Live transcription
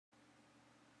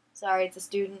Sorry, it's a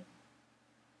student.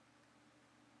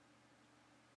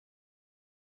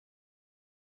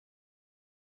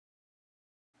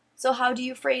 So how do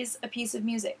you phrase a piece of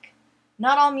music?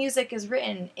 Not all music is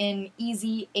written in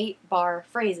easy 8-bar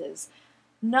phrases.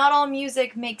 Not all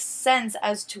music makes sense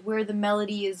as to where the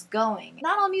melody is going.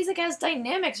 Not all music has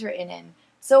dynamics written in.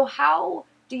 So how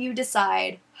do you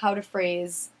decide how to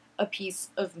phrase a piece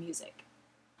of music?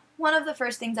 One of the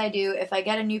first things I do if I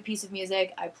get a new piece of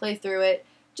music, I play through it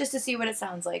just to see what it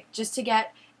sounds like, just to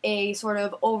get a sort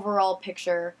of overall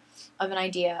picture of an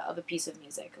idea of a piece of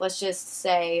music. Let's just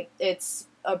say it's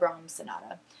a Brahms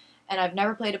sonata, and I've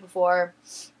never played it before.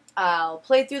 I'll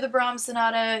play through the Brahms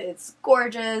sonata. It's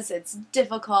gorgeous, it's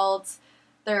difficult,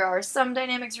 there are some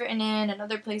dynamics written in, and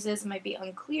other places it might be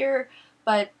unclear,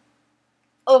 but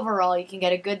overall you can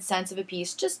get a good sense of a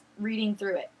piece just reading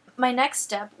through it. My next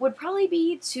step would probably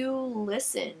be to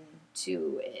listen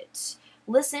to it.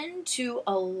 Listen to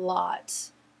a lot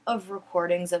of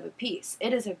recordings of a piece.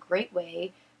 It is a great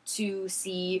way to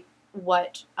see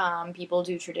what people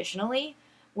do traditionally,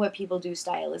 what people do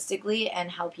stylistically,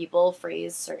 and how people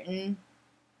phrase certain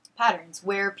patterns,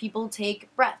 where people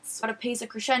take breaths, how to pace a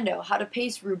crescendo, how to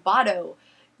pace rubato,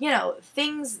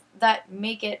 things that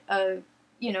make it a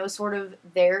sort of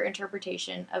their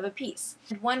interpretation of a piece.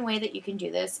 And one way that you can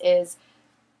do this is,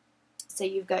 say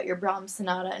you've got your Brahms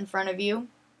sonata in front of you,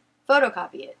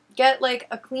 photocopy it. Get like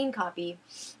a clean copy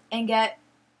and get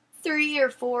 3 or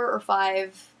 4 or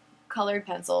 5 colored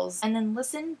pencils, and then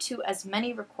listen to as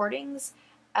many recordings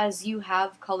as you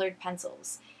have colored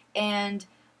pencils. And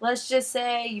let's just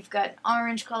say you've got an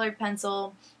orange colored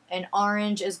pencil, and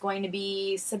orange is going to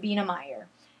be Sabine Meyer.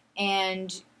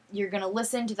 And you're going to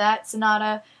listen to that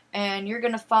sonata, and you're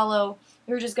going to follow,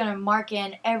 you're just going to mark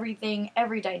in everything,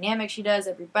 every dynamic she does,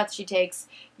 every breath she takes.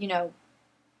 You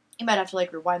might have to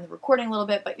like rewind the recording a little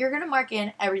bit, but you're going to mark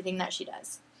in everything that she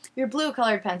does. Your blue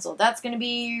colored pencil, that's going to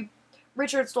be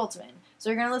Richard Stoltzman. So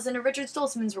you're going to listen to Richard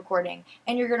Stoltzman's recording,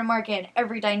 and you're going to mark in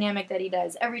every dynamic that he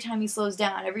does, every time he slows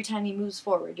down, every time he moves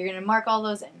forward. You're going to mark all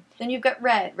those in. Then you've got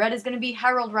red. Red is going to be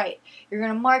Harold Wright. You're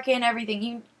going to mark in everything.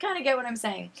 You kind of get what I'm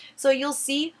saying. So you'll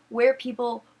see where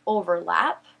people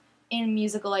overlap in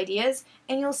musical ideas,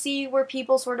 and you'll see where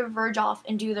people sort of verge off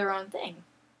and do their own thing.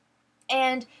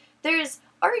 And there's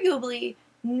arguably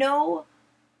no,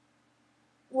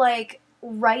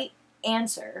 right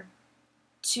answer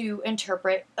to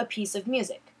interpret a piece of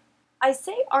music. I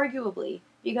say arguably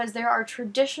because there are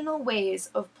traditional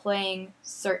ways of playing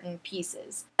certain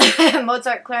pieces.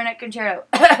 Mozart Clarinet Concerto.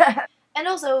 And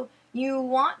also, you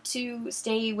want to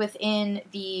stay within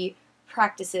the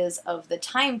practices of the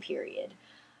time period.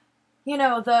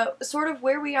 The sort of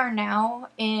where we are now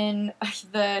in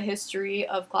the history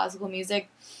of classical music.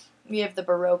 We have the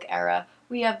Baroque era,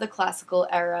 we have the classical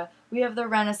era, we have the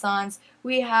Renaissance,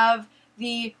 we have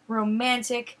the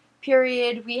Romantic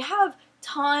period, we have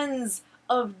tons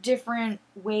of different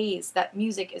ways that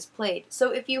music is played.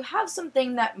 So if you have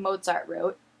something that Mozart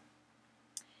wrote,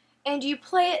 and you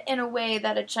play it in a way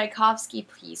that a Tchaikovsky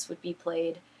piece would be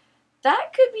played,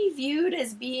 that could be viewed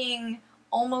as being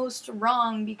almost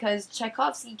wrong because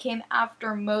Tchaikovsky came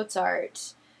after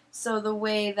Mozart. So the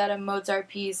way that a Mozart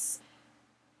piece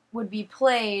would be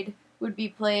played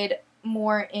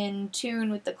more in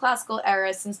tune with the classical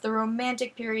era, since the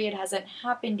Romantic period hasn't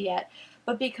happened yet.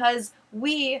 But because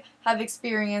we have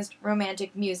experienced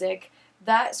Romantic music,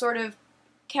 that sort of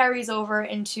carries over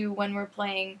into when we're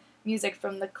playing music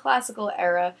from the classical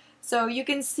era. So you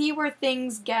can see where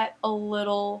things get a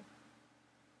little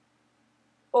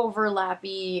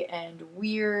overlappy and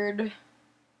weird.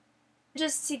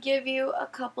 Just to give you a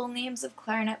couple names of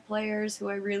clarinet players who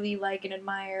I really like and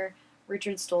admire: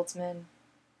 Richard Stoltzman,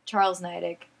 Charles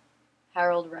Neidig,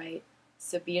 Harold Wright,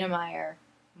 Sabine Meyer,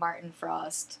 Martin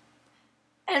Frost,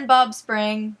 and Bob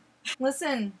Spring.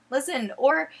 Listen,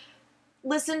 or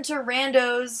listen to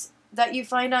randos that you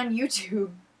find on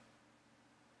YouTube.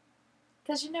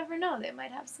 Because you never know, they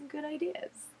might have some good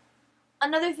ideas.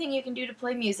 Another thing you can do to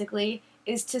play musically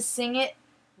is to sing it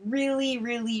really,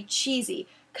 really cheesy.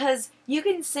 Because you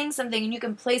can sing something and you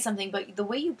can play something, but the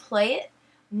way you play it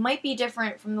might be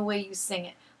different from the way you sing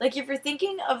it. Like if you're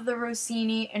thinking of the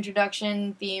Rossini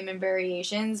introduction, theme, and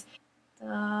variations,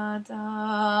 da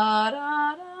da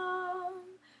da dum,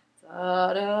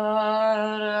 da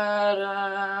da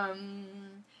da dum,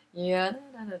 ya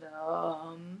da da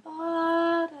dum,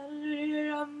 ba da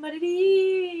dum, ba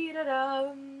dee da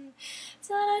dum,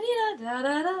 da da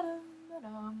da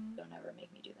dum. Don't ever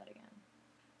make me do that again.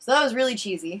 So that was really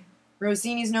cheesy.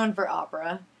 Rossini's known for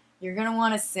opera. You're gonna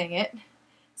want to sing it.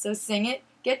 So sing it,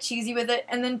 get cheesy with it,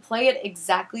 and then play it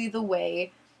exactly the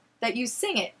way that you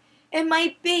sing it. It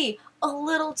might be a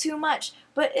little too much,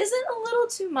 but isn't a little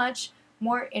too much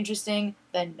more interesting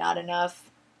than not enough?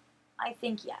 I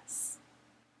think yes.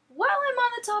 While I'm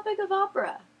on the topic of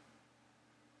opera,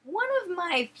 one of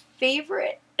my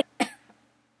favorite,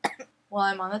 while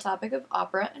I'm on the topic of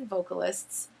opera and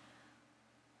vocalists,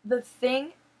 the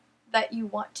thing that you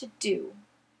want to do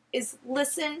is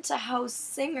listen to how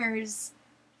singers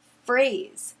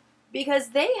phrase, because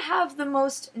they have the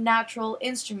most natural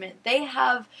instrument. They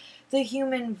have the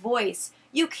human voice.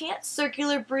 You can't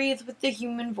circular breathe with the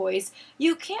human voice.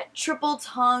 You can't triple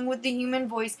tongue with the human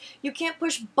voice. You can't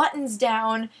push buttons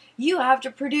down. You have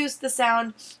to produce the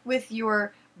sound with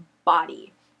your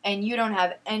body. And you don't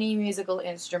have any musical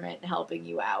instrument helping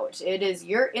you out. It is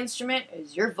your instrument,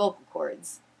 is your vocal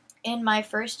cords. In my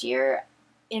first year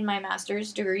in my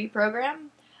master's degree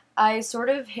program, I sort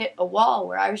of hit a wall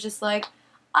where I was just like,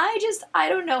 I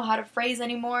don't know how to phrase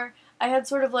anymore. I had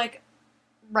sort of like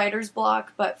writer's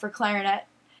block, but for clarinet.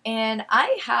 And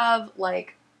I have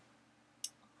like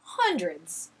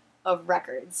hundreds of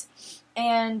records.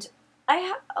 And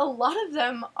a lot of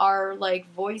them are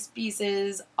like voice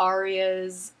pieces,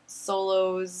 arias,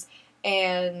 solos,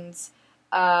 and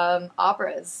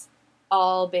operas,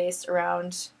 all based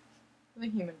around the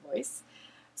human voice.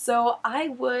 So I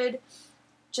would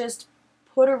just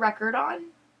put a record on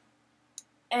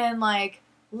and like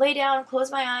lay down,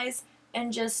 close my eyes,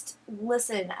 and just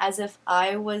listen as if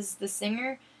I was the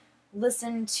singer.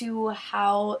 Listen to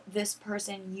how this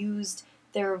person used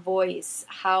their voice,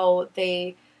 how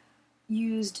they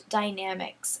used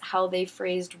dynamics, how they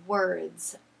phrased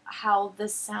words, how the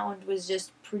sound was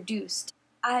just produced.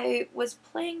 I was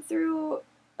playing through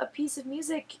a piece of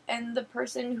music, and the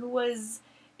person who was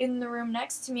in the room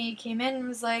next to me came in and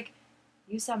was like,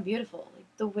 "You sound beautiful. Like,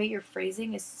 the way you're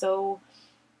phrasing is so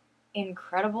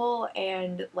incredible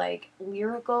and like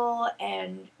lyrical,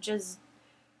 and just,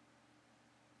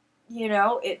 you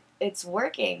know, it's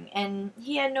working." And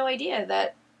he had no idea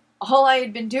that all I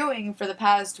had been doing for the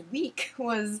past week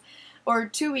was, or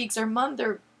 2 weeks or month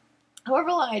or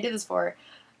however long I did this for,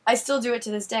 I still do it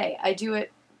to this day. I do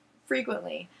it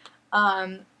frequently.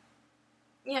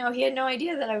 You know, he had no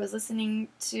idea that I was listening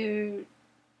to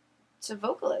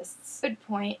vocalists. Good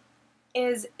point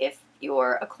is, if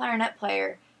you're a clarinet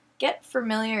player, get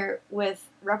familiar with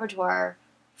repertoire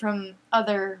from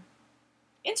other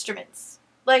instruments.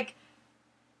 Like,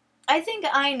 I think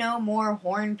I know more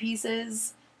horn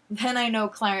pieces than I know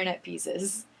clarinet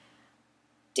pieces.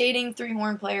 Dating 3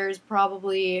 horn players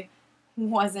probably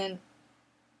wasn't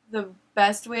the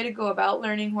best way to go about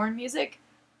learning horn music,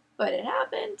 but it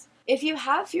happened. If you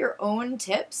have your own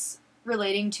tips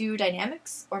relating to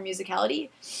dynamics or musicality,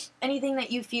 anything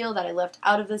that you feel that I left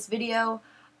out of this video,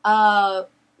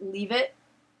 leave it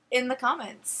in the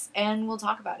comments and we'll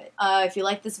talk about it. If you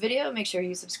like this video, make sure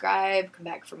you subscribe, come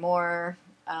back for more,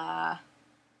 yada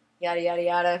yada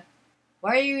yada.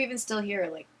 Why are you even still here?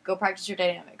 Like, go practice your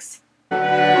dynamics.